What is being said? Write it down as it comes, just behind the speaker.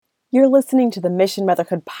You're listening to the Mission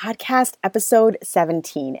Motherhood Podcast, episode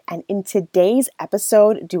 17. And in today's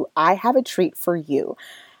episode, do I have a treat for you?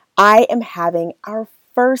 I am having our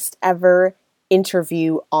first ever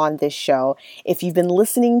interview on this show. If you've been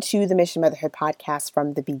listening to the Mission Motherhood Podcast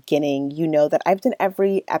from the beginning, you know that I've done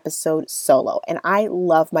every episode solo. And I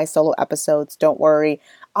love my solo episodes. Don't worry.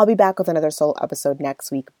 I'll be back with another solo episode next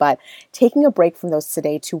week. But taking a break from those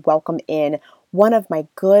today to welcome in one of my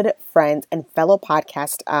good friends and fellow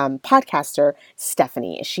podcaster,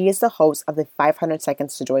 Stephanie. She is the host of the 500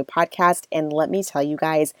 Seconds to Joy podcast. And let me tell you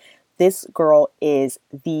guys, this girl is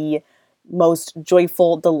the most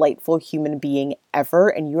joyful, delightful human being ever.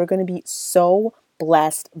 And you are going to be so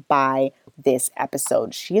blessed by this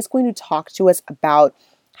episode. She is going to talk to us about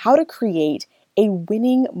how to create a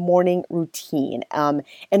winning morning routine, and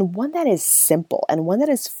one that is simple and one that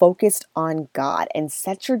is focused on God and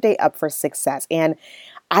sets your day up for success. And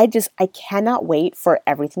I cannot wait for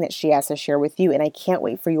everything that she has to share with you. And I can't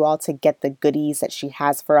wait for you all to get the goodies that she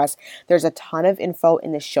has for us. There's a ton of info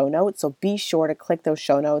in the show notes. So be sure to click those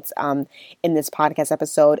show notes in this podcast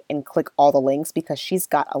episode and click all the links because she's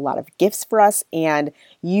got a lot of gifts for us and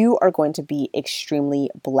you are going to be extremely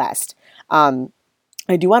blessed.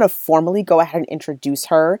 I do want to formally go ahead and introduce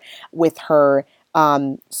her with her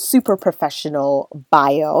super professional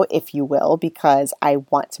bio, if you will, because I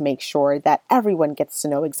want to make sure that everyone gets to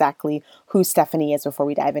know exactly who Stephanie is before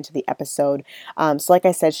we dive into the episode. So like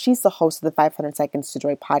I said, she's the host of the 500 Seconds to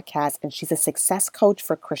Joy podcast, and she's a success coach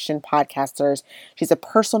for Christian podcasters. She's a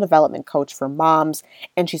personal development coach for moms,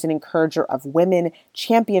 and she's an encourager of women,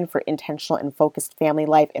 champion for intentional and focused family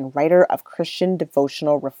life, and writer of Christian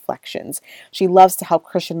devotional reflections. She loves to help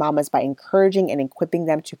Christian mamas by encouraging and equipping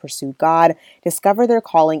them to pursue God, discover their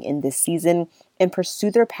calling in this season, and pursue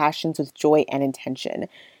their passions with joy and intention.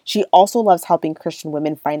 She also loves helping Christian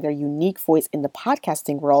women find their unique voice in the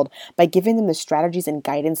podcasting world by giving them the strategies and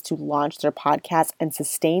guidance to launch their podcast and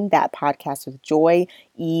sustain that podcast with joy,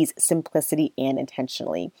 ease, simplicity, and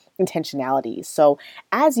intentionality. So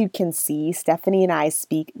as you can see, Stephanie and I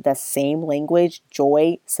speak the same language: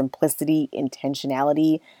 joy, simplicity,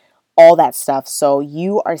 intentionality, all that stuff. So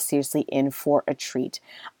you are seriously in for a treat.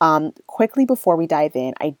 Quickly before we dive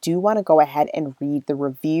in, I do want to go ahead and read the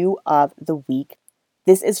review of the week.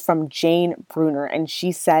 This is from Jane Bruner, and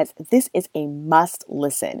she says, "This is a must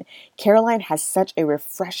listen. Caroline has such a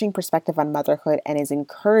refreshing perspective on motherhood and is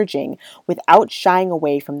encouraging without shying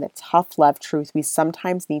away from the tough love truth we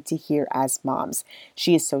sometimes need to hear as moms.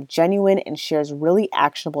 She is so genuine and shares really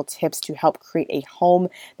actionable tips to help create a home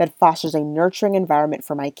that fosters a nurturing environment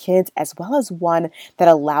for my kids, as well as one that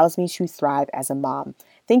allows me to thrive as a mom."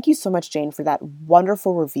 Thank you so much, Jane, for that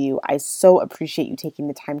wonderful review. I so appreciate you taking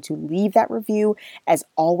the time to leave that review. As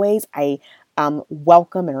always, I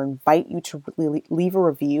welcome and invite you to leave a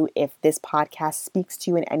review if this podcast speaks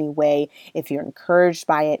to you in any way, if you're encouraged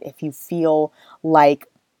by it, if you feel like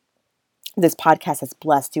this podcast has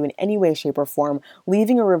blessed you in any way, shape, or form.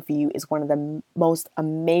 Leaving a review is one of the most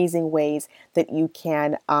amazing ways that you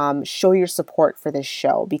can show your support for this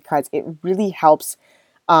show, because it really helps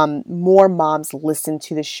more moms listen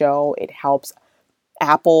to the show. It helps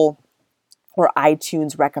Apple or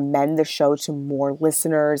iTunes recommend the show to more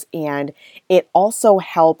listeners. And it also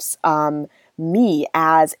helps me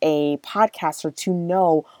as a podcaster to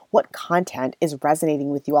know what content is resonating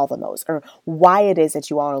with you all the most, or why it is that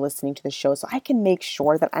you all are listening to the show. So I can make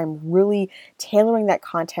sure that I'm really tailoring that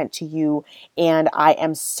content to you and I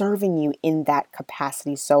am serving you in that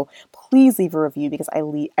capacity. So please leave a review, because I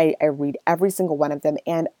read every single one of them.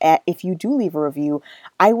 And if you do leave a review,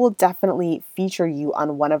 I will definitely feature you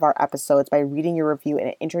on one of our episodes by reading your review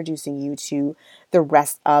and introducing you to the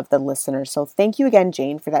rest of the listeners. So thank you again,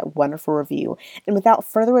 Jane, for that wonderful review. And without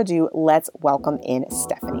further ado, let's welcome in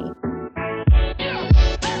Stephanie.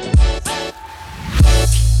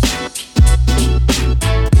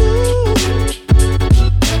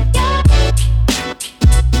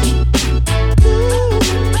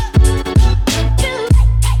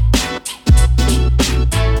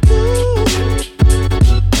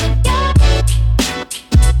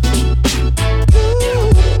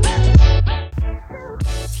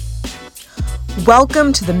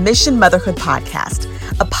 Welcome to the Mission Motherhood Podcast,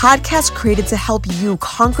 a podcast created to help you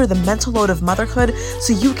conquer the mental load of motherhood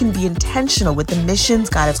so you can be intentional with the missions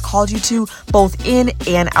God has called you to, both in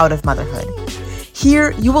and out of motherhood.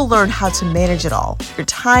 Here, you will learn how to manage it all: your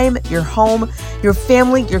time, your home, your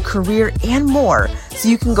family, your career, and more, so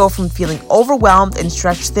you can go from feeling overwhelmed and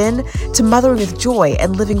stretched thin to mothering with joy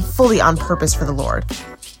and living fully on purpose for the Lord.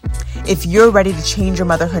 If you're ready to change your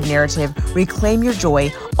motherhood narrative, reclaim your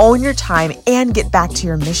joy, own your time, and get back to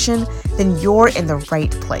your mission, then you're in the right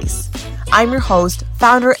place. I'm your host,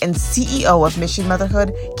 founder, and CEO of Mission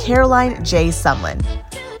Motherhood, Caroline J. Sunland.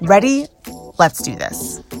 Ready? Let's do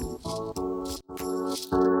this.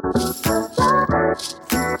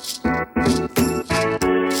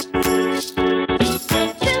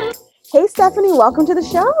 Hey, Stephanie, welcome to the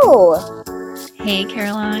show. Hey,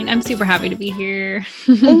 Caroline. I'm super happy to be here.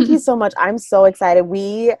 Thank you so much. I'm so excited.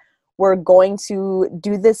 We were going to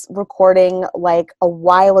do this recording like a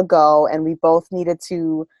while ago, and we both needed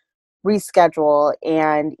to reschedule.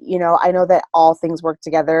 And, you know, I know that all things work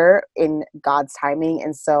together in God's timing.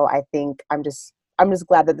 And so I think I'm just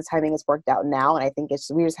glad that the timing has worked out now. And I think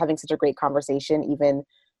we're just having such a great conversation even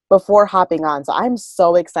before hopping on. So I'm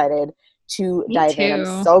so excited to dive in.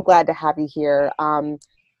 I'm so glad to have you here.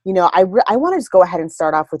 You know, I want to just go ahead and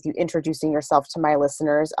start off with you introducing yourself to my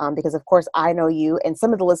listeners, because of course I know you and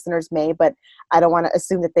some of the listeners may, but I don't want to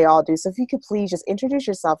assume that they all do. So if you could please just introduce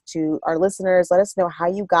yourself to our listeners, let us know how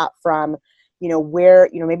you got from, you know, where,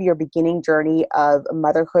 you know, maybe your beginning journey of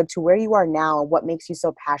motherhood to where you are now, and what makes you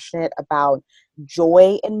so passionate about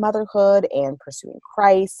joy in motherhood and pursuing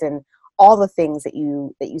Christ and all the things that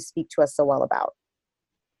you speak to us so well about.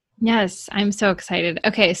 Yes, I'm so excited.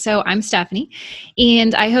 Okay, so I'm Stephanie,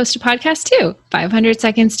 and I host a podcast too, 500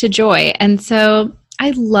 Seconds to Joy. And so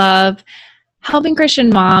I love helping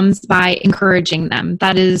Christian moms by encouraging them.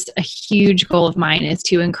 That is a huge goal of mine, is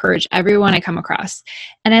to encourage everyone I come across.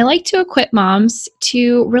 And I like to equip moms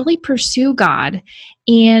to really pursue God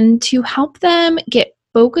and to help them get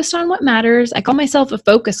focused on what matters. I call myself a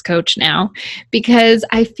focus coach now because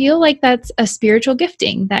I feel like that's a spiritual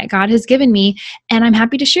gifting that God has given me, and I'm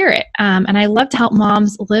happy to share it. And I love to help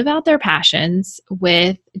moms live out their passions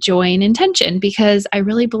with joy and intention, because I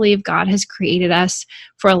really believe God has created us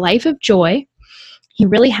for a life of joy. He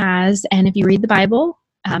really has. And if you read the Bible,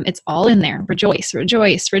 it's all in there. Rejoice,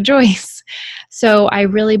 rejoice, rejoice. So I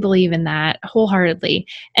really believe in that wholeheartedly.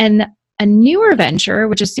 And a newer venture,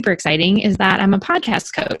 which is super exciting, is that I'm a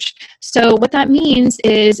podcast coach. So what that means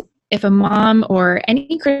is if a mom or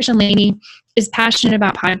any Christian lady is passionate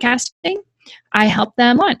about podcasting, I help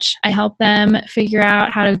them launch. I help them figure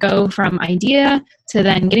out how to go from idea to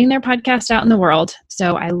then getting their podcast out in the world.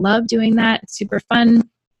 So I love doing that. It's super fun,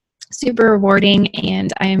 super rewarding,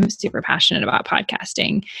 and I'm super passionate about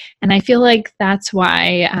podcasting. And I feel like that's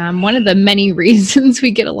why one of the many reasons we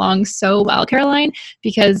get along so well, Caroline,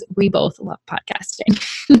 because we both love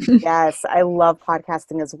podcasting. Yes, I love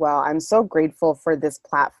podcasting as well. I'm so grateful for this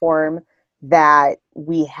platform that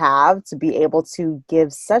we have to be able to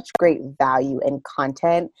give such great value and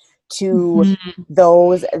content to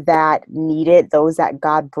those that need it, those that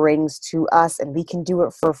God brings to us, and we can do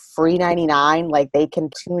it for free 99. Like, they can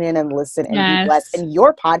tune in and listen and be blessed. And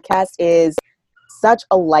your podcast is such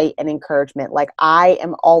a light and encouragement. Like, I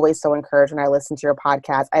am always so encouraged when I listen to your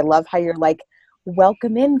podcast. I love how you're like,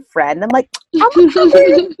 welcome in, friend. I'm like, I'm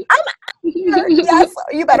here. Yes,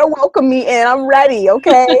 you better welcome me in. I'm ready.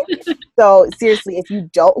 Okay. So seriously, if you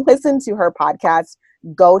don't listen to her podcast,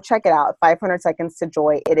 go check it out. 500 Seconds to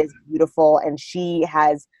Joy. It is beautiful. And she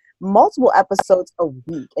has multiple episodes a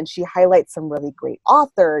week, and she highlights some really great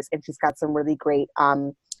authors, and she's got some really great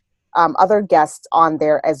other guests on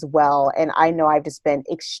there as well. And I know I've just been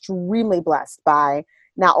extremely blessed by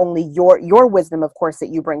not only your wisdom, of course, that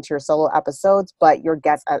you bring to your solo episodes, but your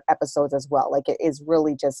guest episodes as well. Like, it is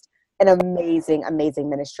really just an amazing, amazing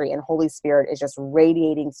ministry, and Holy Spirit is just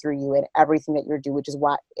radiating through you and everything that you do,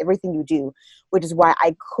 which is why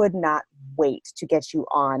I could not wait to get you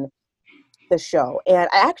on the show. And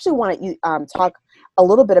I actually want to talk a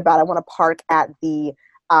little bit about, I want to park at the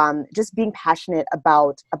just being passionate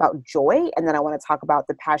about joy, and then I want to talk about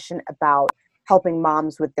the passion about helping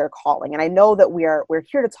moms with their calling. And I know that we're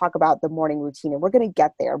here to talk about the morning routine, and we're going to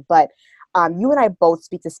get there, but you and I both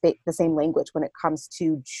speak the same language when it comes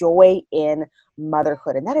to joy in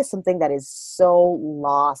motherhood. And that is something that is so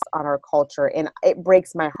lost on our culture. And it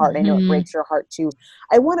breaks my heart. I know it breaks your heart too.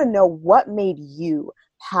 I want to know what made you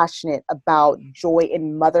passionate about joy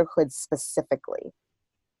in motherhood specifically.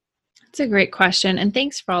 That's a great question. And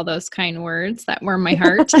thanks for all those kind words that warm my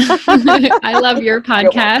heart. I love your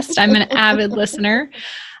podcast. I'm an avid listener.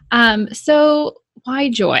 So why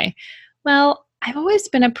joy? Well, I've always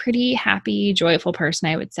been a pretty happy, joyful person,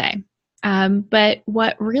 I would say. But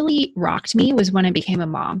what really rocked me was when I became a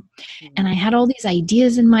mom. And I had all these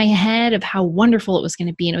ideas in my head of how wonderful it was going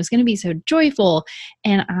to be. And it was going to be so joyful.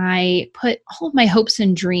 And I put all of my hopes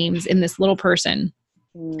and dreams in this little person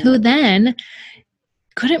who then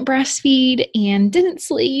couldn't breastfeed and didn't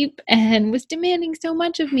sleep and was demanding so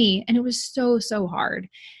much of me. And it was so, so hard.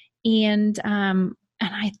 And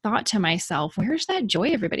I thought to myself, where's that joy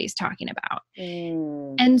everybody's talking about?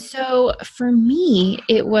 And so for me,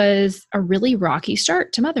 it was a really rocky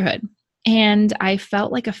start to motherhood. And I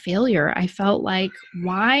felt like a failure. I felt like,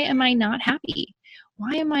 why am I not happy?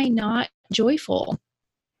 Why am I not joyful?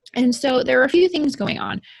 And so there were a few things going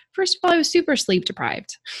on. First of all, I was super sleep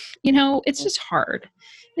deprived. It's just hard.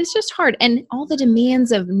 It's just hard. And all the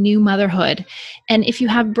demands of new motherhood. And if you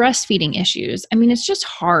have breastfeeding issues, it's just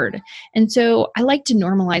hard. And so I like to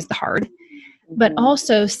normalize the hard, but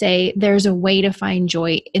also say there's a way to find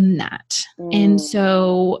joy in that. And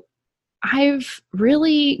so I've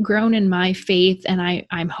really grown in my faith, and I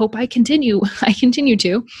hope I continue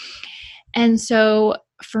to. And so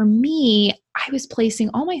for me, I was placing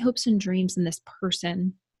all my hopes and dreams in this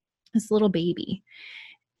person, this little baby.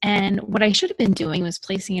 And what I should have been doing was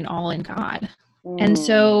placing it all in God. And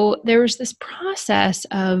so there was this process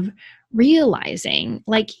of realizing,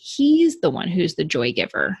 like, He's the one who's the joy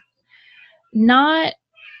giver, not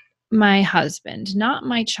my husband, not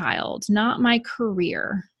my child, not my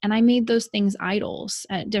career. And I made those things idols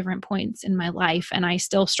at different points in my life. And I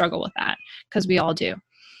still struggle with that, because we all do.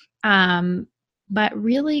 But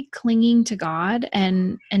really clinging to God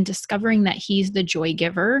and discovering that He's the joy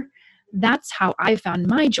giver, that's how I found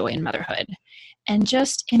my joy in motherhood. And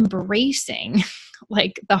just embracing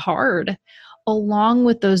like the hard, along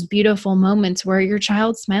with those beautiful moments where your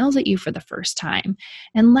child smiles at you for the first time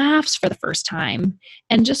and laughs for the first time,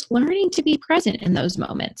 and just learning to be present in those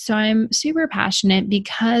moments. So I'm super passionate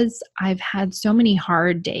because I've had so many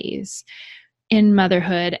hard days in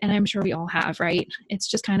motherhood, and I'm sure we all have, right? It's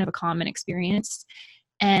just kind of a common experience.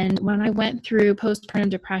 And when I went through postpartum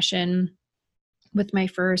depression with my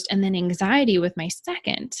first, and then anxiety with my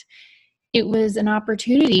second, it was an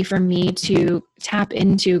opportunity for me to tap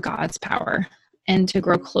into God's power and to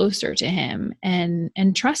grow closer to Him and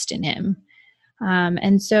trust in Him.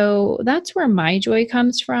 And so that's where my joy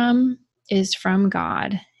comes from, is from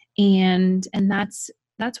God. And that's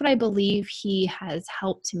what I believe He has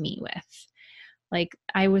helped me with. Like,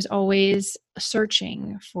 I was always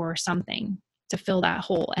searching for something to fill that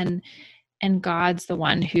hole, and God's the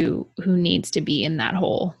one who needs to be in that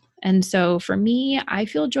hole. And so for me, I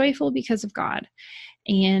feel joyful because of God,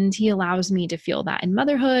 and He allows me to feel that in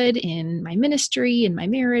motherhood, in my ministry, in my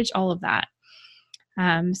marriage, all of that.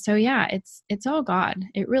 So yeah, it's all God.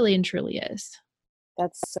 It really and truly is.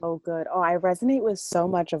 That's so good. Oh, I resonate with so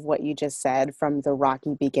much of what you just said, from the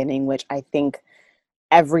rocky beginning, which I think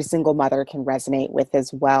every single mother can resonate with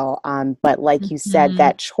as well. But like you said,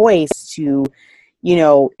 that choice to,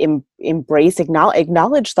 embrace,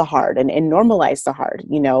 acknowledge the hard, and normalize the hard,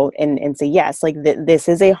 and say, yes, like this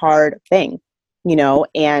is a hard thing,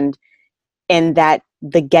 and that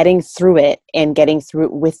the getting through it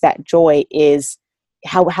with that joy is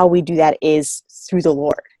how we do that, is through the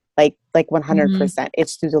Lord. Like 100%,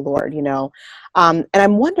 it's through the Lord, and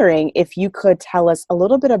I'm wondering if you could tell us a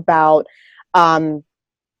little bit about,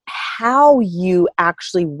 how you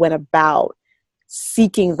actually went about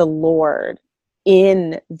seeking the Lord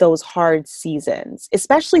in those hard seasons,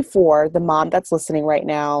 especially for the mom that's listening right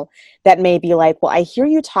now that may be like, well, I hear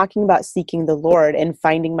you talking about seeking the Lord and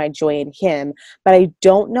finding my joy in Him, but I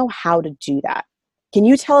don't know how to do that. Can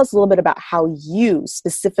you tell us a little bit about how you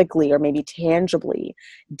specifically, or maybe tangibly,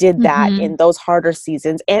 did that in those harder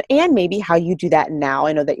seasons, and maybe how you do that now?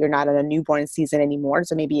 I know that you're not in a newborn season anymore,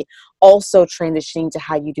 so maybe also transitioning to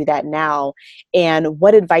how you do that now, and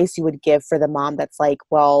what advice you would give for the mom that's like,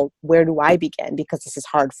 well, where do I begin? Because this is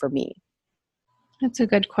hard for me. That's a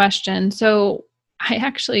good question. So I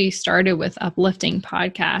actually started with uplifting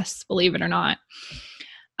podcasts, believe it or not.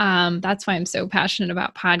 That's why I'm so passionate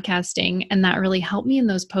about podcasting, and that really helped me in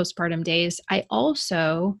those postpartum days. I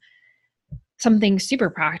also, something super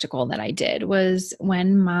practical that I did was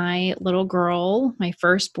when my little girl, my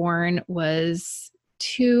firstborn, was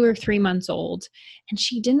 2 or 3 months old, and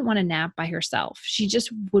she didn't want to nap by herself. She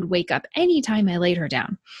just would wake up anytime I laid her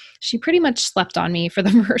down. She pretty much slept on me for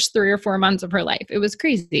the first 3 or 4 months of her life. It was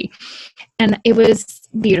crazy. And it was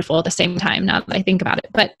beautiful at the same time, now that I think about it.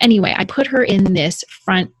 But anyway, I put her in this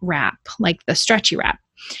front wrap, like the stretchy wrap.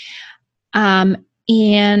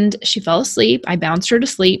 And she fell asleep. I bounced her to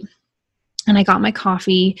sleep, and I got my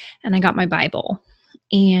coffee and I got my Bible.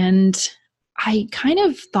 And I kind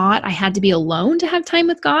of thought I had to be alone to have time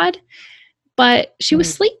with God, but she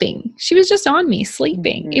was sleeping. She was just on me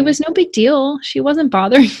sleeping. It was no big deal. She wasn't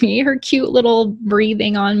bothering me. Her cute little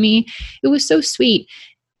breathing on me, it was so sweet.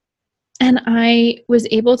 And I was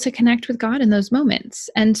able to connect with God in those moments.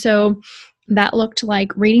 And so that looked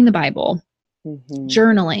like reading the Bible,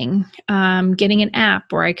 journaling, getting an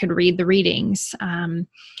app where I could read the readings,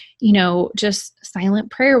 just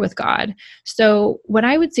silent prayer with God. So what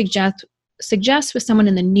I would suggest with someone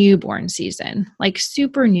in the newborn season, like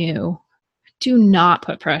super new, do not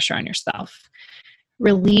put pressure on yourself.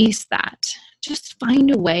 Release that. Just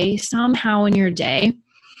find a way somehow in your day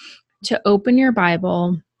to open your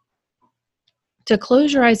Bible, to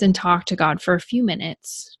close your eyes and talk to God for a few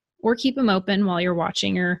minutes, or keep them open while you're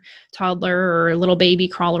watching your toddler or little baby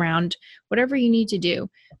crawl around, whatever you need to do,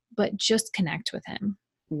 but just connect with him.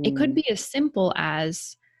 It could be as simple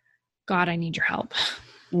as, God, I need your help.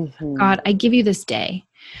 God, I give you this day.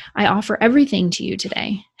 I offer everything to you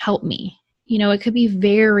today. Help me. It could be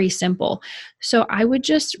very simple. So I would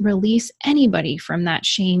just release anybody from that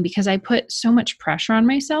shame, because I put so much pressure on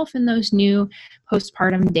myself in those new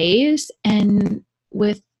postpartum days. And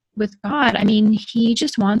with God, he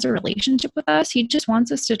just wants a relationship with us. He just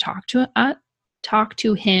wants us to talk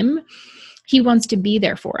to him. He wants to be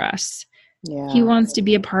there for us. Yeah. He wants to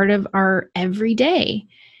be a part of our everyday.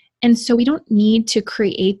 And so we don't need to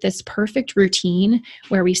create this perfect routine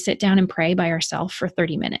where we sit down and pray by ourselves for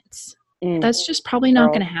 30 minutes. That's just probably not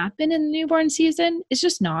going to happen in the newborn season. It's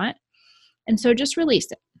just not. And so just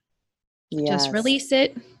release it. Yes. Just release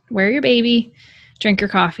it. Wear your baby, drink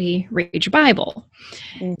your coffee, read your Bible.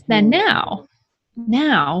 Then now,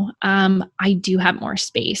 I do have more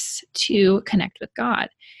space to connect with God.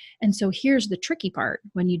 And so here's the tricky part.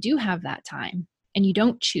 When you do have that time and you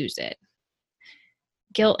don't choose it,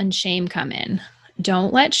 guilt and shame come in.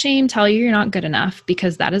 Don't let shame tell you you're not good enough,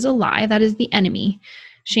 because that is a lie. That is the enemy.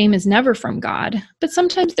 Shame is never from God, but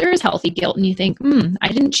sometimes there is healthy guilt and you think, I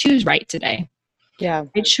didn't choose right today. Yeah.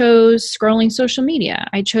 I chose scrolling social media.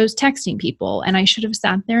 I chose texting people, and I should have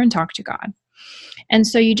sat there and talked to God. And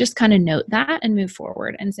so you just kind of note that and move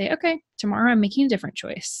forward and say, okay, tomorrow I'm making a different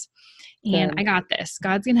choice. And I got this.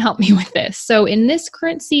 God's going to help me with this. So in this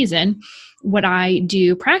current season, what I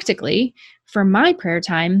do practically for my prayer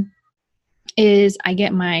time is I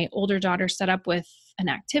get my older daughter set up with an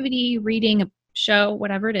activity, reading a show,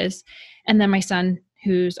 whatever it is. And then my son,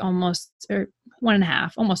 who's almost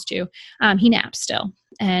 1.5, almost 2, he naps still.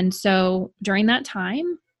 And so during that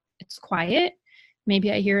time, it's quiet.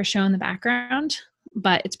 Maybe I hear a show in the background,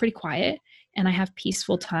 but it's pretty quiet. And I have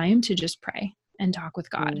peaceful time to just pray and talk with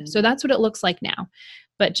God. So that's what it looks like now.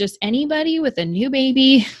 But just anybody with a new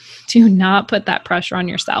baby, do not put that pressure on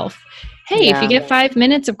yourself. Hey, if you get 5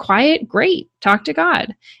 minutes of quiet, great. Talk to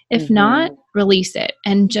God. If not, release it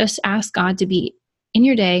and just ask God to be in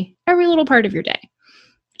your day, every little part of your day.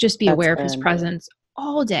 Just be aware of his presence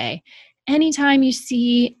all day. Anytime you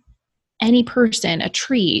see any person, a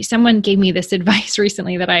tree, someone gave me this advice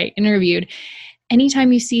recently that I interviewed.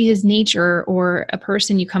 Anytime you see his nature or a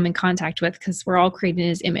person you come in contact with, because we're all created in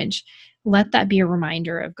his image, let that be a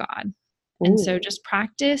reminder of God. And so just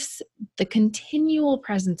practice the continual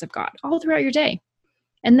presence of God all throughout your day.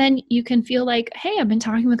 And then you can feel like, hey, I've been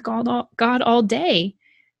talking with God all day.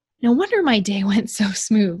 No wonder my day went so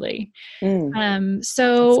smoothly.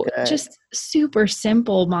 So just super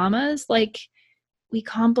simple, mamas. Like, we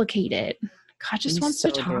complicate it. God just wants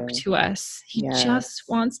to talk to us. He just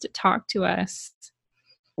wants to talk to us.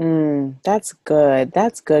 That's good.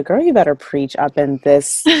 That's good. Girl, you better preach up in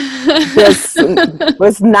this. This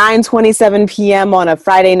was 9:27 p.m. on a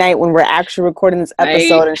Friday night when we're actually recording this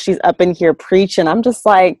episode, right? And she's up in here preaching. I'm just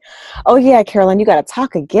like, oh yeah, Caroline, you got to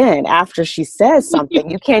talk again after she says something.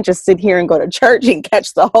 You can't just sit here and go to church and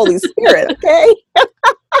catch the Holy Spirit, okay?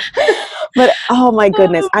 But oh my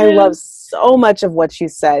goodness, I love so much of what you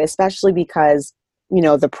said, especially because,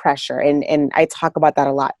 the pressure. And I talk about that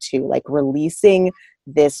a lot too, like releasing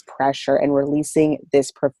this pressure and releasing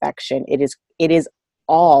this perfection. It is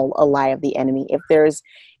all a lie of the enemy. If there's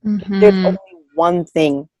only one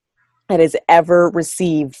thing that is ever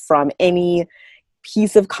received from any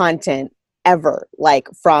piece of content ever, like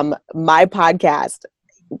from my podcast,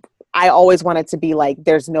 I always want it to be like,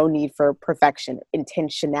 there's no need for perfection.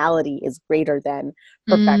 Intentionality is greater than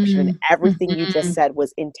perfection. Everything you just said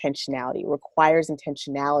was intentionality. It requires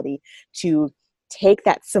intentionality to take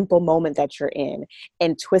that simple moment that you're in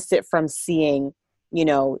and twist it from seeing,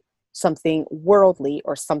 something worldly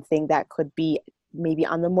or something that could be maybe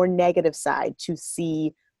on the more negative side, to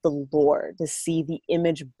see the Lord, to see the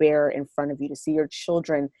image bearer in front of you, to see your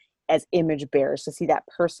children as image bearers, to see that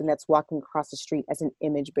person that's walking across the street as an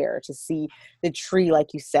image bearer, to see the tree,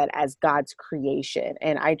 like you said, as God's creation.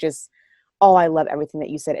 And I love everything that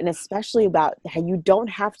you said. And especially about how you don't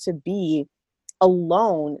have to be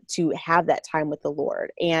alone to have that time with the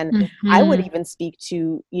Lord. And I would even speak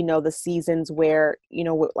to, the seasons where,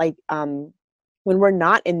 like when we're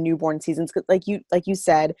not in newborn seasons, 'cause like you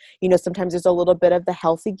said, sometimes there's a little bit of the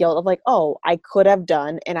healthy guilt of like, oh, I could have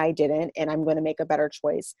done and I didn't, and I'm going to make a better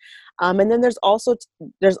choice. And then there's also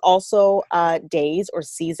days or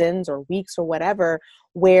seasons or weeks or whatever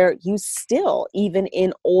where you still, even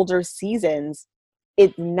in older seasons,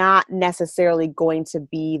 it's not necessarily going to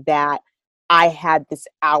be that I had this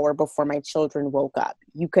hour before my children woke up.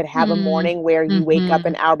 You could have a Mm. morning where you wake up Mhm.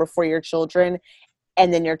 an hour before your children,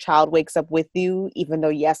 and then your child wakes up with you, even though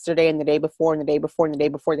yesterday and the day before and the day before and the day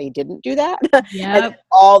before they didn't do that. And then Yep.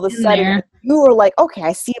 all of a In sudden there. you were like, okay,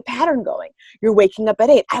 I see a pattern going. You're waking up at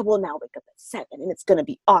 8. I will now wake up at 7 and it's going to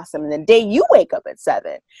be awesome. And the day you wake up at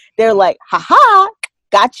 7, they're like, haha,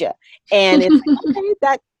 gotcha. And it's like, okay,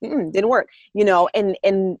 that didn't work,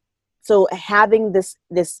 and so having this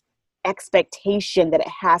expectation that it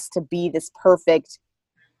has to be this perfect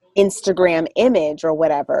Instagram image or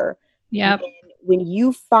whatever, Yep. when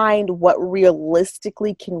you find what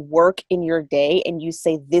realistically can work in your day and you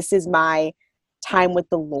say, this is my time with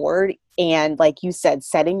the Lord, and like you said,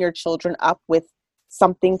 setting your children up with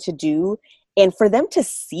something to do, and for them to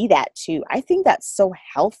see that too, I think that's so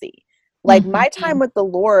healthy. Like my time Mhm. with the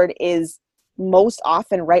Lord is most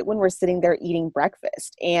often right when we're sitting there eating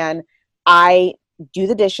breakfast, and I do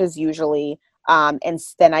the dishes usually.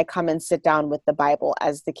 Then I come and sit down with the Bible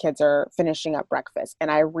as the kids are finishing up breakfast,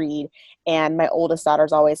 and I read. And my oldest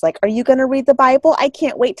daughter's always like, are you going to read the Bible? I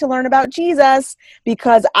can't wait to learn about Jesus,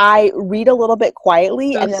 because I read a little bit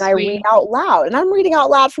quietly So and then I read sweet. out loud. And I'm reading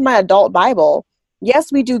out loud from my adult Bible.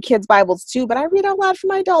 Yes, we do kids' Bibles too, but I read out loud from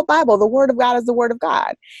my adult Bible. The Word of God is the Word of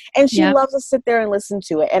God. And she Yep. loves to sit there and listen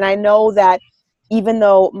to it. And I know that even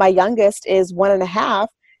though my youngest is 1.5,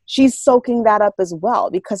 she's soaking that up as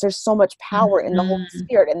well, because there's so much power in the Holy Mhm.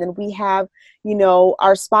 Spirit. And then we have,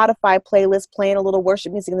 our Spotify playlist playing a little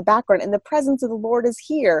worship music in the background, and the presence of the Lord is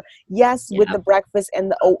here. Yes, with the Yep. breakfast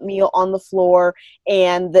and the oatmeal on the floor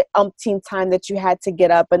and the umpteenth time that you had to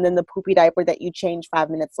get up, and then the poopy diaper that you changed 5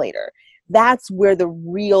 minutes later. That's where the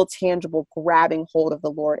real tangible grabbing hold of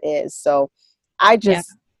the Lord is. So I Yep.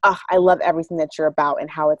 just, I love everything that you're about, and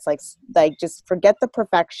how it's like just forget the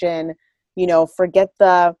perfection, forget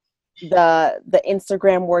the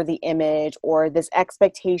Instagram worthy image or this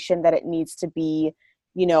expectation that it needs to be,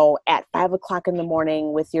 at 5 o'clock in the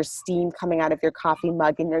morning with your steam coming out of your coffee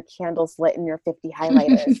mug and your candles lit and your 50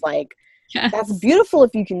 highlighters. Like, that's Yes. beautiful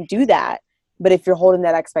if you can do that. But if you're holding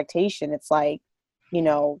that expectation, it's like,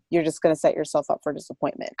 you're just going to set yourself up for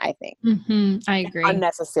disappointment, I think. I agree.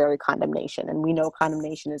 Unnecessary condemnation. And we know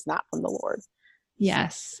condemnation is not from the Lord. So.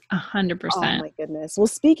 Yes. Oh 100%. my goodness. Well,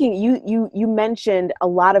 speaking, you mentioned a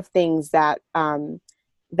lot of things that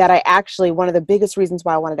I actually, one of the biggest reasons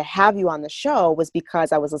why I wanted to have you on the show was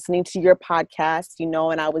because I was listening to your podcast,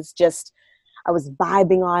 and I was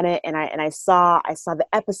vibing on it, and I saw the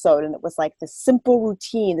episode, and it was like the simple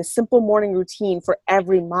routine, the simple morning routine for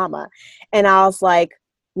every mama. And I was like,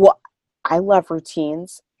 well, I love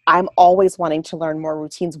routines. I'm always wanting to learn more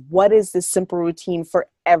routines. What is this simple routine for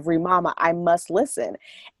every mama? I must listen.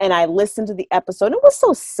 And I listened to the episode. It was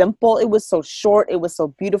so simple. It was so short. It was so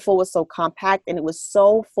beautiful. It was so compact. And it was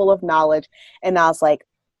so full of knowledge. And I was like,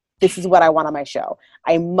 this is what I want on my show.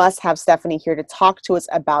 I must have Stephanie here to talk to us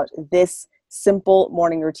about this simple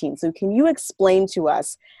morning routine. So can you explain to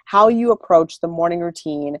us how you approach the morning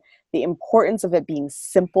routine, the importance of it being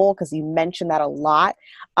simple, because you mentioned that a lot,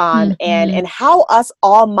 and how us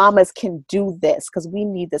all mamas can do this, because we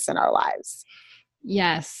need this in our lives.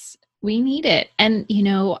 Yes, we need it. And,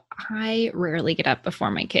 I rarely get up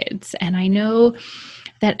before my kids. And I know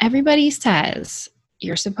that everybody says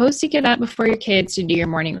you're supposed to get up before your kids to do your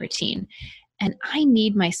morning routine. And I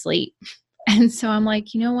need my sleep. And so I'm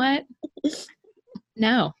like, you know what?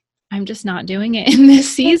 No, I'm just not doing it in this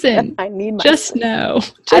season. I need my Just sleep. no,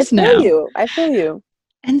 I just feel no. you. I feel you.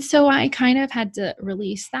 And so I kind of had to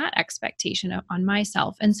release that expectation on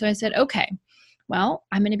myself. And so I said, okay, well,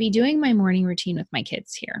 I'm going to be doing my morning routine with my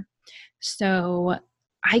kids here. So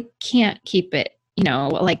I can't keep it,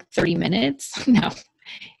 like 30 minutes. No,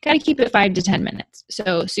 got to keep it 5 to 10 minutes.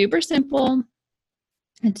 So super simple.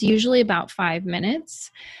 It's usually about 5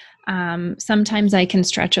 minutes. Sometimes I can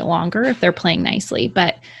stretch it longer if they're playing nicely,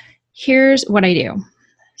 but here's what I do.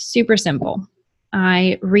 Super simple.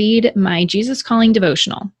 I read my Jesus Calling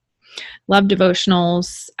devotional. Love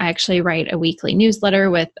devotionals. I actually write a weekly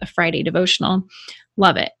newsletter with a Friday devotional.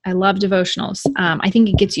 Love it. I love devotionals. I think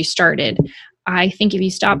it gets you started. I think if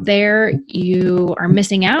you stop there, you are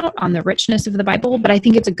missing out on the richness of the Bible, but I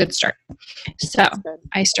think it's a good start. So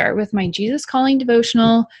I start with my Jesus Calling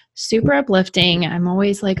devotional, super uplifting. I'm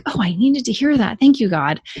always like, oh, I needed to hear that. Thank you,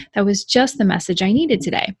 God. That was just the message I needed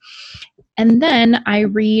today. And then I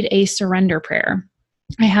read a surrender prayer.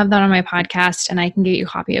 I have that on my podcast and I can get you a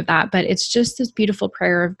copy of that. But it's just this beautiful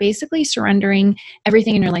prayer of basically surrendering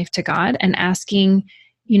everything in your life to God and asking,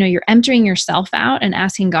 you're emptying yourself out and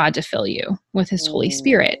asking God to fill you with his Holy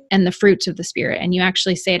Spirit and the fruits of the Spirit. And you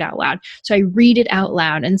actually say it out loud. So I read it out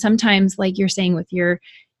loud. And sometimes, like you're saying with your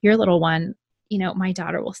little one, my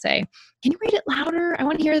daughter will say, "Can you read it louder? I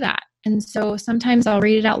want to hear that." And so sometimes I'll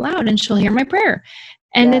read it out loud and she'll hear my prayer.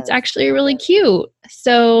 And It's actually really cute.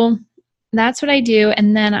 So that's what I do.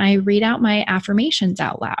 And then I read out my affirmations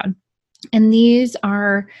out loud. And these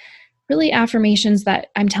are really affirmations that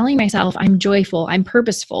I'm telling myself I'm joyful, I'm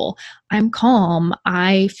purposeful, I'm calm,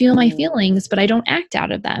 I feel my feelings, but I don't act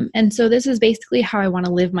out of them. And so this is basically how I want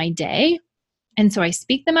to live my day. And so I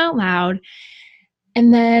speak them out loud.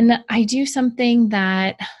 And then I do something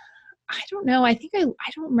that I don't know. I think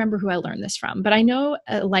I don't remember who I learned this from, but I know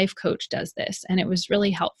a life coach does this and it was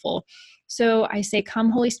really helpful. So I say, "Come,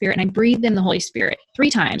 Holy Spirit," and I breathe in the Holy Spirit 3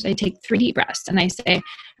 times. I take 3 deep breaths and I say,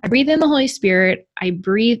 I breathe in the Holy Spirit. I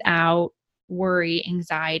breathe out worry,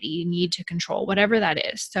 anxiety, need to control, whatever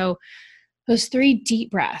that is. So those 3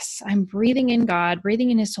 deep breaths, I'm breathing in God,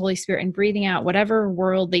 breathing in his Holy Spirit, and breathing out whatever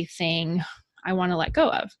worldly thing I want to let go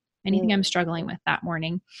of, anything I'm struggling with that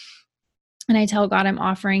morning. And I tell God I'm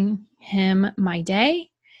offering him my day.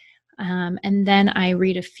 And then I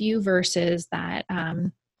read a few verses that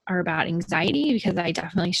are about anxiety because I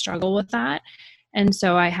definitely struggle with that. And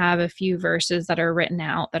so I have a few verses that are written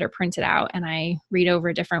out, that are printed out, and I read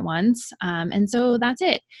over different ones. And so that's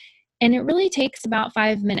it. And it really takes about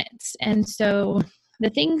 5 minutes. And so the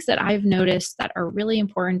things that I've noticed that are really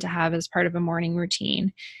important to have as part of a morning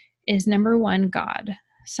routine is, number 1, God.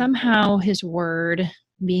 Somehow his word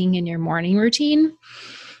being in your morning routine,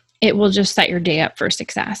 it will just set your day up for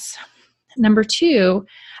success. Number 2,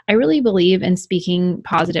 I really believe in speaking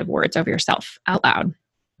positive words over yourself out loud,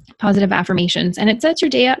 positive affirmations, and it sets your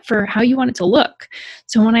day up for how you want it to look.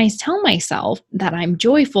 So when I tell myself that I'm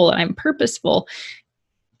joyful and I'm purposeful,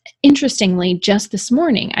 interestingly, just this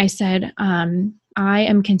morning, I said, I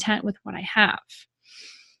am content with what I have.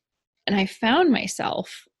 And I found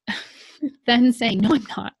myself then saying, "No, I'm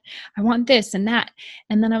not. I want this and that."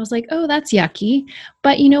 And then I was like, "Oh, that's yucky."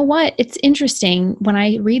 But you know what? It's interesting. When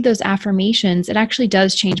I read those affirmations, it actually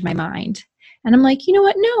does change my mind. And I'm like, you know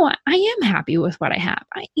what? No, I am happy with what I have.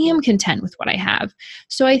 I am content with what I have.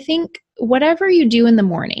 So I think whatever you do in the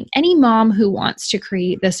morning, any mom who wants to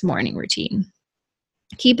create this morning routine,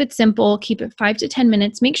 keep it simple, keep it 5 to 10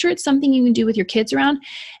 minutes. Make sure it's something you can do with your kids around,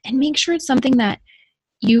 and make sure it's something that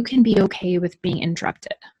you can be okay with being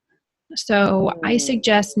interrupted. So I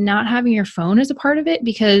suggest not having your phone as a part of it,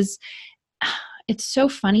 because it's so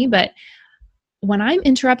funny, but when I'm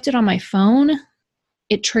interrupted on my phone,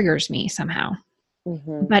 it triggers me somehow.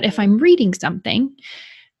 But if I'm reading something,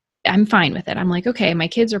 I'm fine with it. I'm like, okay, my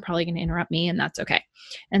kids are probably going to interrupt me, and that's okay.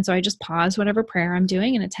 And so I just pause whatever prayer I'm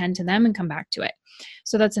doing and attend to them and come back to it.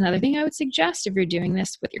 So that's another thing I would suggest if you're doing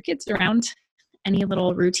this with your kids around. Any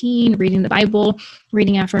little routine, reading the Bible,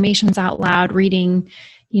 reading affirmations out loud, reading,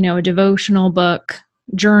 a devotional book,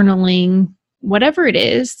 journaling, whatever it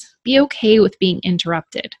is, be okay with being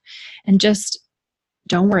interrupted and just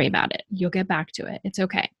don't worry about it. You'll get back to it. It's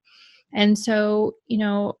okay. And so,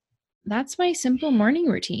 that's my simple morning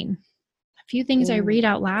routine. A few things I read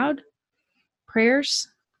out loud, prayers,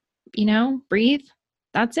 breathe.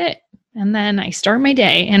 That's it. And then I start my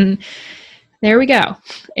day, and there we go.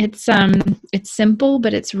 It's simple,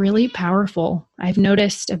 but it's really powerful. I've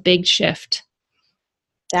noticed a big shift.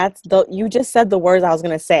 You just said the words I was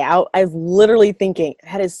going to say. I was literally thinking,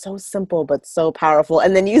 that is so simple, but so powerful.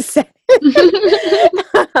 And then you said,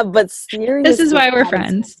 but seriously. This is why we're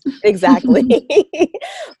friends. Exactly.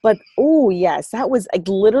 But, oh yes, that was like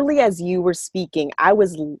literally as you were speaking, I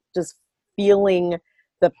was just feeling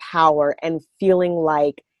the power and feeling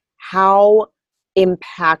like how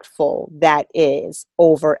impactful that is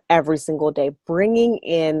over every single day. Bringing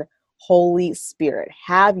in Holy Spirit,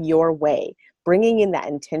 have your way. Bringing in that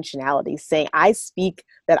intentionality, saying, I speak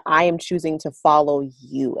that I am choosing to follow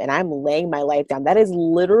you and I'm laying my life down. That is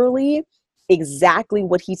literally exactly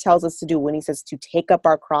what he tells us to do when he says to take up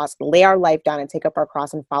our cross, lay our life down and take up our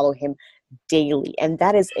cross and follow him daily. And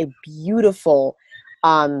that is a beautiful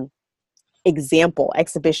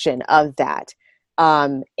exhibition of that.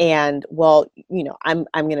 And well, I'm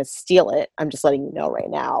going to steal it. I'm just letting you know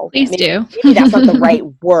right now. Please do. Maybe that's not the right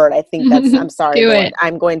word. I think I'm sorry. Do it.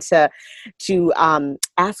 I'm going to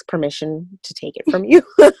ask permission to take it from you.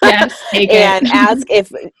 Yes, take it. And ask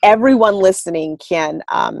if everyone listening can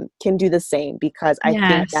do the same, because I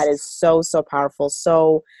think that is so, so powerful.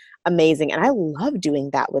 So amazing. And I love doing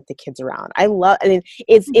that with the kids around. I mean,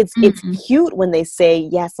 it's cute when they say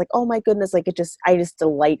yes, like, oh my goodness, like I just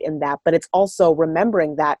delight in that. But it's also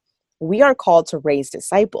remembering that we are called to raise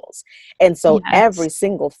disciples. And so every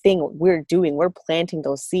single thing we're doing, we're planting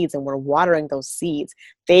those seeds and we're watering those seeds.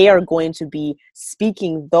 They are going to be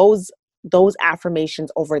speaking those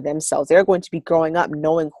affirmations over themselves. They're going to be growing up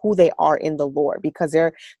knowing who they are in the Lord, because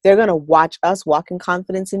they're going to watch us walk in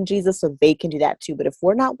confidence in Jesus, so they can do that too. But if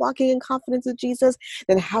we're not walking in confidence with Jesus,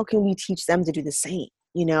 then how can we teach them to do the same?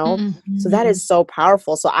 So that is so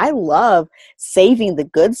powerful. So I love saving the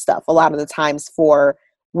good stuff a lot of the times for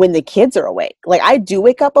when the kids are awake. Like, I do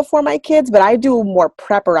wake up before my kids, but I do more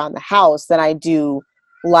prep around the house than I do,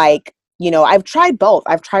 like, I've tried both.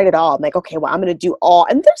 I've tried it all. I'm like, okay, well, I'm going to do all.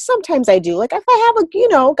 And there's sometimes I do, like, if I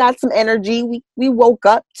have got some energy, we woke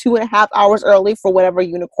up 2.5 hours early for whatever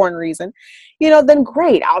unicorn reason, then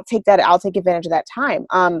great. I'll take advantage of that time.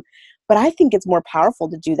 But I think it's more powerful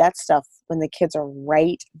to do that stuff when the kids are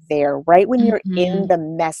right there, right when you're in the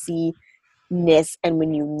messiness and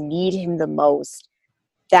when you need him the most.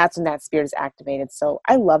 That's when that spirit is activated. So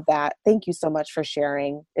I love that. Thank you so much for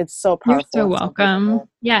sharing. It's so powerful. You're so welcome.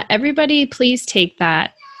 Yeah, everybody please take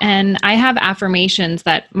that. And I have affirmations,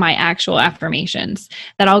 my actual affirmations,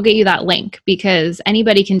 that I'll get you that link, because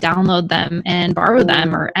anybody can download them and borrow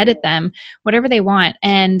them or edit them, whatever they want.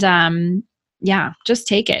 And just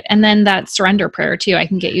take it. And then that surrender prayer too, I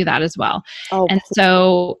can get you that as well.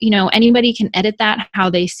 So, anybody can edit that how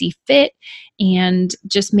they see fit and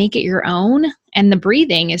just make it your own. And the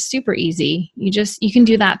breathing is super easy. You can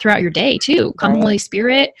do that throughout your day too. Come Holy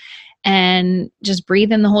Spirit, and just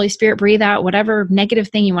breathe in the Holy Spirit, breathe out whatever negative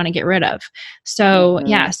thing you want to get rid of. So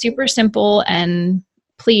super simple. And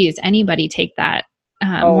please, anybody take that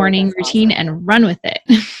morning routine and run with it.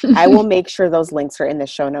 I will make sure those links are in the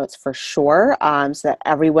show notes for sure, so that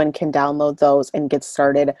everyone can download those and get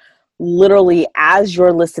started literally as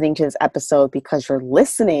you're listening to this episode, because you're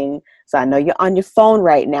listening. So I know you're on your phone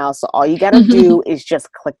right now. So all you got to do is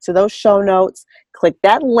just click to those show notes, click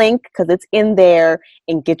that link because it's in there,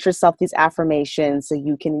 and get yourself these affirmations so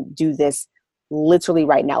you can do this literally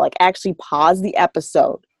right now. Like, actually pause the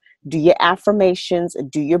episode, do your affirmations,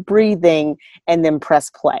 do your breathing, and then press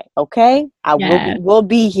play. Okay. We'll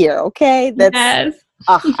be here. Okay.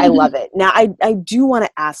 I love it. Now I do want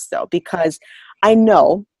to ask though, because I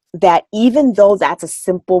know that even though that's a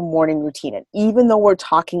simple morning routine, and even though we're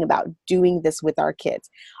talking about doing this with our kids,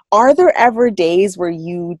 are there ever days where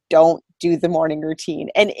you don't do the morning routine?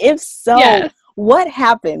 And if so, what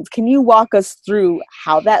happens? Can you walk us through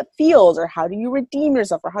how that feels, or how do you redeem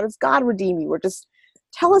yourself, or how does God redeem you, or just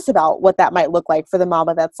tell us about what that might look like for the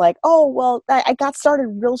mama that's like, oh, well, I got started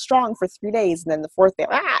real strong for 3 days, and then the 4th day,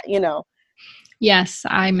 Yes,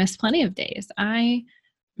 I miss plenty of days. I'm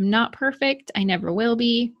not perfect. I never will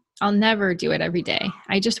be. I'll never do it every day.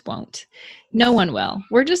 I just won't. No one will.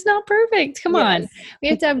 We're just not perfect. Come on. We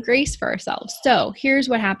have to have grace for ourselves. So here's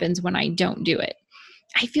what happens when I don't do it.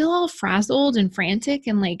 I feel all frazzled and frantic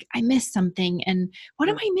and like I missed something. And what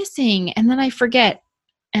am I missing? And then I forget.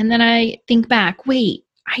 And then I think back, wait,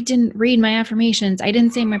 I didn't read my affirmations. I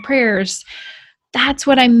didn't say my prayers. That's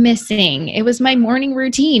what I'm missing. It was my morning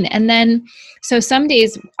routine. And then, so some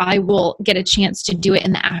days I will get a chance to do it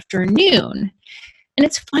in the afternoon. And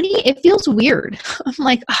it's funny, it feels weird. I'm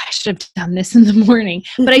like, I should have done this in the morning,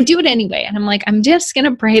 but I do it anyway. And I'm like, I'm just going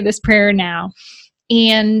to pray this prayer now.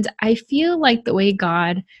 And I feel like the way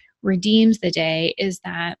God redeems the day is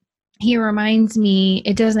that he reminds me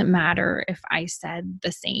it doesn't matter if I said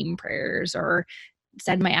the same prayers or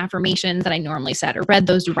said my affirmations that I normally said, or read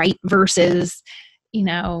those right verses,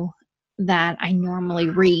 that I normally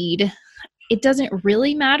read. It doesn't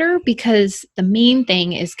really matter, because the main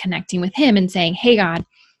thing is connecting with him and saying, hey, God,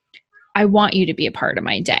 I want you to be a part of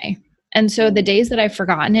my day. And so the days that I've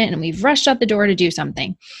forgotten it and we've rushed out the door to do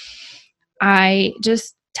something, I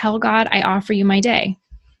just tell God, I offer you my day.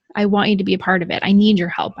 I want you to be a part of it. I need your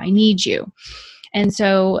help. I need you. And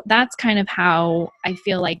so that's kind of how I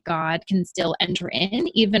feel like God can still enter in,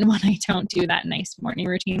 even when I don't do that nice morning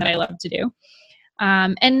routine that I love to do.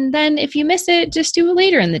 And then if you miss it, just do it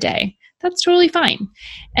later in the day. That's totally fine.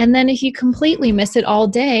 And then if you completely miss it all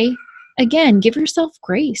day, again, give yourself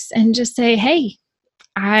grace and just say, hey,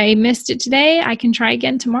 I missed it today. I can try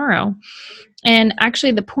again tomorrow. And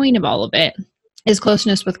actually the point of all of it is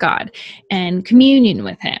closeness with God and communion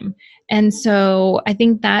with him And so I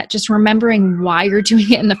think that just remembering why you're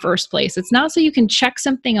doing it in the first place. It's not so you can check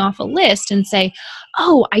something off a list and say,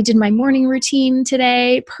 oh, I did my morning routine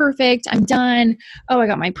today. Perfect. I'm done. Oh, I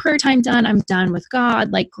got my prayer time done. I'm done with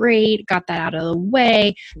God. Like, great. Got that out of the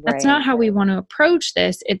way. That's not how we want to approach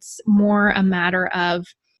this. It's more a matter of,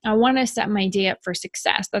 I want to set my day up for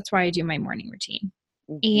success. That's why I do my morning routine.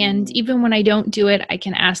 And even when I don't do it, I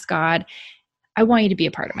can ask God, I want you to be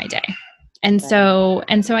a part of my day. And so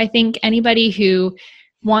I think anybody who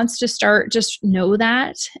wants to start, just know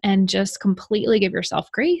that and just completely give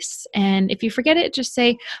yourself grace. And if you forget it, just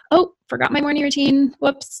say, oh, forgot my morning routine.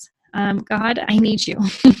 Whoops. God, I need you.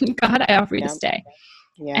 God, I offer you this day.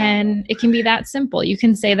 Yeah. And it can be that simple. You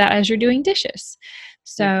can say that as you're doing dishes.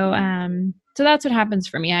 So, so that's what happens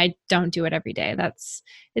for me. I don't do it every day. It's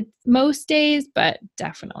most days, but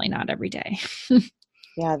definitely not every day.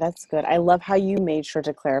 Yeah, that's good. I love how you made sure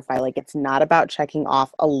to clarify, like, it's not about checking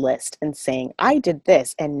off a list and saying, I did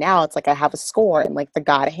this, and now it's like I have a score and like the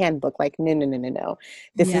God handbook. Like, no.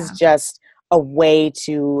 This is just a way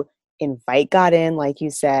to invite God in, like you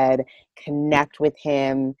said, connect with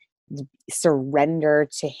him, surrender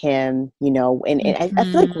to him, and I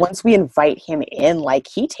feel like once we invite him in, like,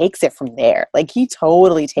 he takes it from there. Like, he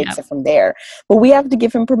totally takes it from there. But we have to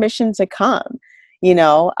give him permission to come,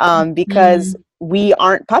 because we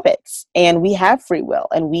aren't puppets and we have free will,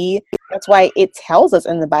 and that's why it tells us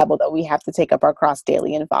in the Bible that we have to take up our cross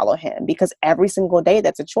daily and follow him, because every single day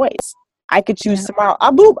that's a choice. I could choose tomorrow,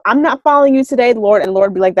 I'm not following you today, Lord, and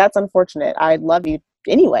Lord be like, that's unfortunate. I love you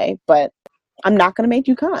anyway, but I'm not going to make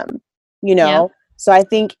you come, So I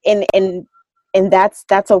think and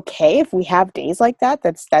that's okay if we have days like that.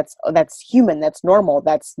 That's human, that's normal,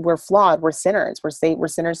 we're flawed, we're sinners, we're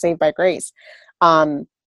sinners saved by grace.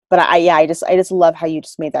 But I just love how you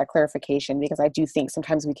just made that clarification, because I do think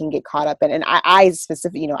sometimes we can get caught up in, and I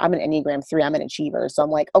specifically, I'm an Enneagram 3, I'm an achiever. So I'm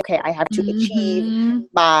like, okay, I have to achieve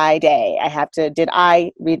my day. did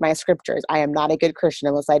I read my scriptures? I am not a good Christian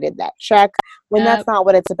unless I did that. Check. When that's not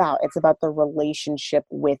what it's about. It's about the relationship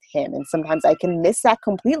with him. And sometimes I can miss that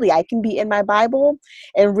completely. I can be in my Bible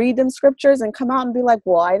and read them scriptures and come out and be like,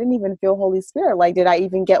 well, I didn't even feel Holy Spirit. Like, did I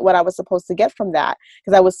even get what I was supposed to get from that?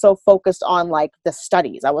 Because I was so focused on like the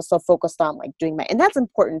studies. I was so focused on like doing and that's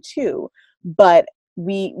important too. But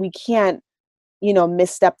we can't,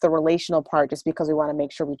 misstep the relational part just because we want to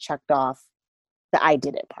make sure we checked off the I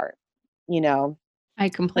did it part, I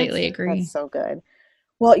completely agree. That's so good.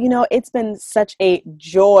 Well, it's been such a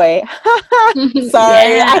joy.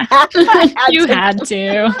 Sorry. You had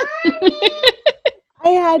to. I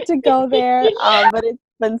had to go there. But it's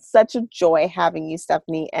been such a joy having you,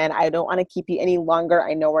 Stephanie. And I don't want to keep you any longer.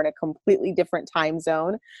 I know we're in a completely different time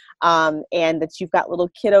zone, and that you've got little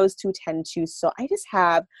kiddos to attend to. So I just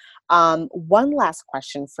have one last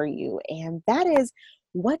question for you. And that is,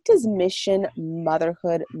 what does mission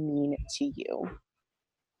motherhood mean to you?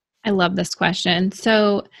 I love this question.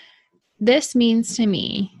 So this means to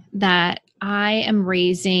me that I am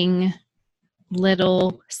raising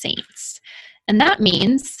little saints. And that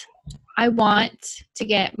means I want to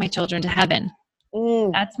get my children to heaven.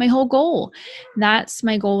 That's my whole goal. That's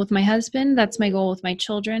my goal with my husband. That's my goal with my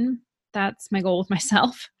children. That's my goal with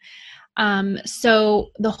myself.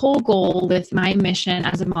 So the whole goal with my mission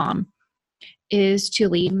as a mom is to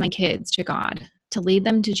lead my kids to God, to lead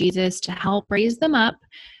them to Jesus, to help raise them up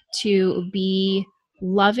to be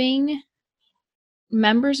loving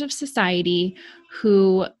members of society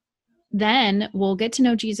who then will get to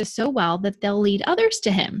know Jesus so well that they'll lead others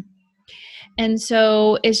to him. And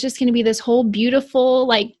so it's just going to be this whole beautiful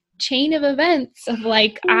like chain of events of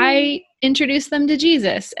like, I introduce them to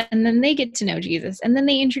Jesus and then they get to know Jesus and then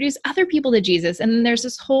they introduce other people to Jesus. And then there's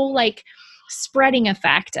this whole like spreading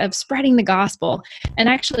effect of spreading the gospel. And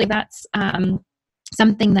actually that's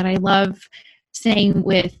something that I love saying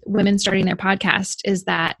with women starting their podcast is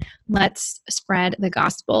that let's spread the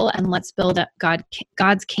gospel and let's build up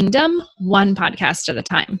God's kingdom one podcast at a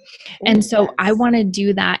time. And so I want to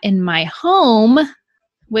do that in my home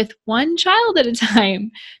with one child at a time,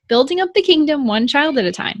 building up the kingdom one child at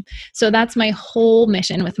a time. So that's my whole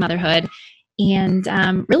mission with motherhood and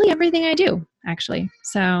really everything I do, actually.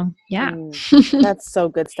 So yeah. That's so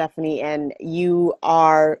good, Stephanie. And you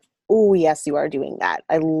are yes, you are doing that.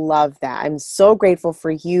 I love that. I'm so grateful for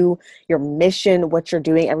you, your mission, what you're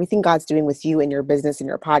doing, everything God's doing with you and your business and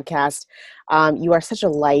your podcast. You are such a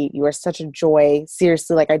light. You are such a joy.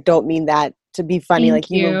 Seriously, like I don't mean that to be funny. Thank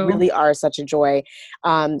you really are such a joy.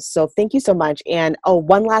 So thank you so much. And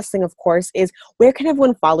one last thing, of course, is where can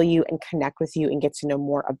everyone follow you and connect with you and get to know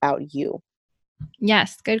more about you?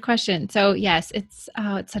 Yes, good question. So yes, it's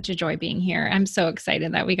such a joy being here. I'm so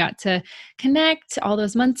excited that we got to connect all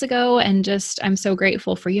those months ago, and just I'm so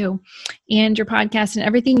grateful for you and your podcast and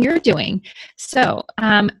everything you're doing. So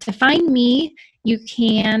to find me, you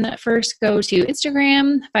can first go to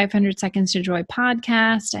Instagram, 500 Seconds to Joy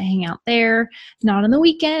podcast. I hang out there, not on the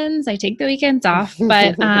weekends. I take the weekends off,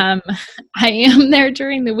 but I am there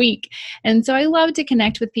during the week. And so I love to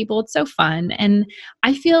connect with people. It's so fun. And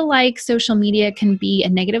I feel like social media can be a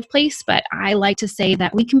negative place, but I like to say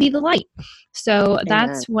that we can be the light. So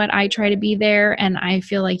that's what I try to be there. And I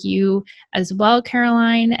feel like you as well,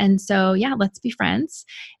 Caroline. And so, yeah, let's be friends.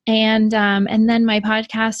 And then my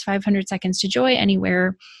podcast, 500 Seconds to Joy,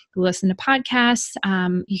 anywhere you listen to podcasts.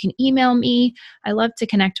 You can email me. I love to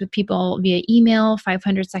connect with people via email,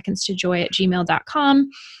 500secondstojoy@gmail.com.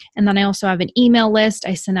 And then I also have an email list.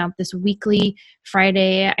 I send out this weekly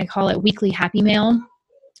Friday, I call it weekly happy mail,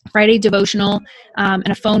 Friday devotional, and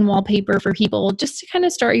a phone wallpaper for people just to kind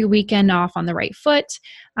of start your weekend off on the right foot.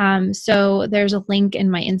 So there's a link in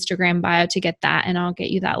my Instagram bio to get that, and I'll get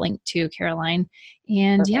you that link too, Caroline.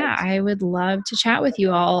 And yeah, I would love to chat with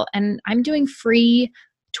you all. And I'm doing free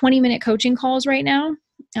 20-minute coaching calls right now.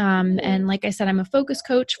 And like I said, I'm a focus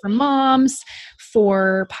coach for moms,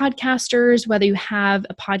 for podcasters, whether you have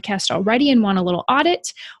a podcast already and want a little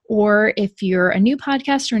audit, or if you're a new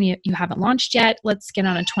podcaster and you haven't launched yet, let's get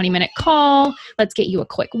on a 20-minute call. Let's get you a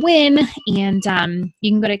quick win. And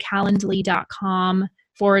you can go to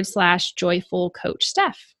calendly.com/joyful coach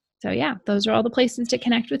Steph. So yeah, those are all the places to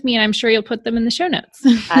connect with me, and I'm sure you'll put them in the show notes.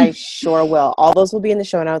 I sure will. All those will be in the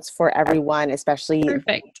show notes for everyone, especially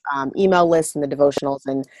email lists and the devotionals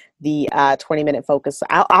and the 20-minute focus.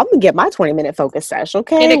 I'm going to get my 20-minute focus sesh,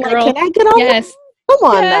 okay? Get it, girl. Can I get on? Yes. Come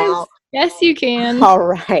on now. Yes, you can. All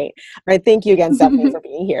right. Thank you again, Stephanie, for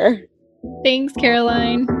being here. Thanks,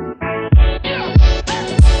 Caroline.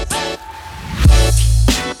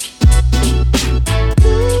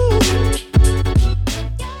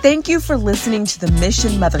 Thank you for listening to the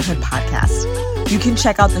Mission Motherhood Podcast. You can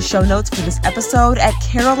check out the show notes for this episode at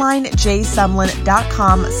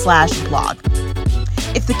carolinejsumlin.com/blog.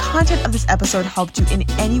 If the content of this episode helped you in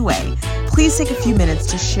any way, please take a few minutes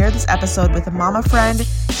to share this episode with a mama friend,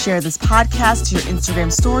 share this podcast to your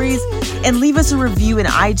Instagram stories, and leave us a review in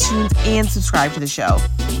iTunes and subscribe to the show.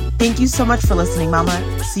 Thank you so much for listening, Mama.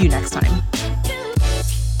 See you next time.